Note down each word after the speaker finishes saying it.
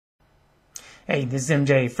Hey, this is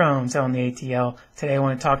MJ from Selling the ATL. Today I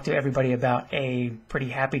want to talk to everybody about a pretty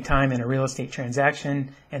happy time in a real estate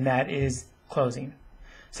transaction, and that is closing.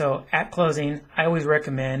 So at closing, I always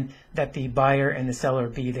recommend that the buyer and the seller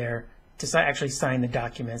be there to actually sign the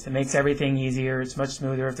documents. It makes everything easier. It's much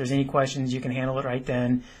smoother. If there's any questions, you can handle it right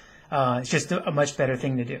then. It's just a much better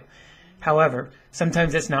thing to do. However,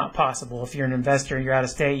 sometimes it's not possible. If you're an investor, you're out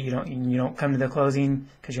of state, you don't come to the closing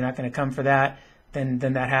because you're not going to come for that. Then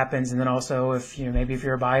that happens. And then also, if maybe if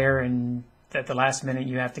you're a buyer and at the last minute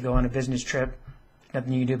you have to go on a business trip,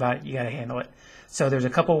 nothing you can do about it. You got to handle it. So there's a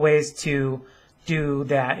couple ways to do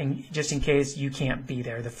that, and just in case you can't be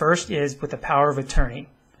there. The first is with the power of attorney.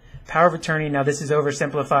 Power of attorney. Now this is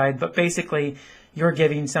oversimplified, but basically you're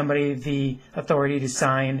giving somebody the authority to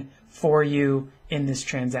sign for you in this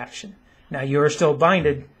transaction. Now you're still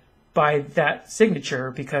binded by that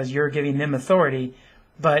signature because you're giving them authority,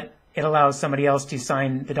 but it allows somebody else to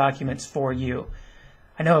sign the documents for you.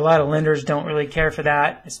 I know a lot of lenders don't really care for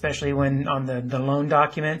that, especially when on the loan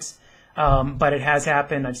documents, but it has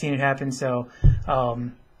happened. I've seen it happen, so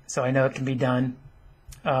I know it can be done,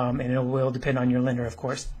 and it will depend on your lender, of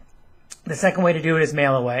course. The second way to do it is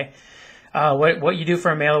mail away. What you do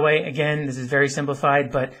for a mail away, again, this is very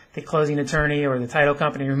simplified, but the closing attorney or the title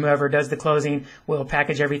company, whomever does the closing, will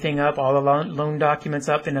package everything up, all the loan documents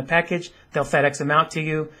up in a package. They'll FedEx them out to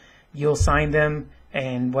you. You'll sign them,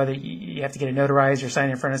 and whether you have to get it notarized or sign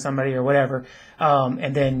in front of somebody or whatever,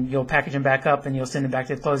 and then you'll package them back up and you'll send them back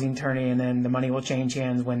to the closing attorney, and then the money will change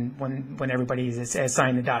hands when everybody has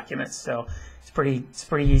signed the documents. So it's a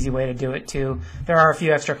pretty easy way to do it too. There are a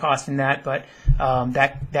few extra costs in that, but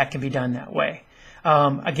that can be done that way.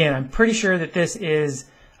 Again, I'm pretty sure that this is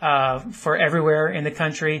for everywhere in the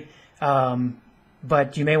country.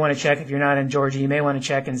 But you may want to check, if you're not in Georgia, you may want to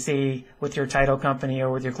check and see with your title company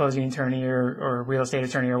or with your closing attorney or real estate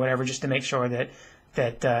attorney or whatever, just to make sure that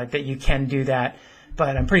you can do that.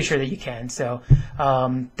 But I'm pretty sure that you can. So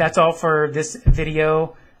that's all for this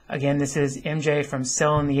video. Again, this is MJ from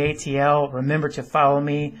Selling the ATL. Remember to follow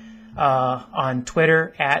me on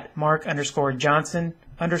Twitter at Mark_Johnson_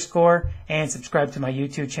 and subscribe to my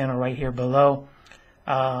YouTube channel right here below.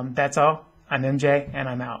 That's all. I'm MJ and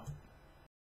I'm out.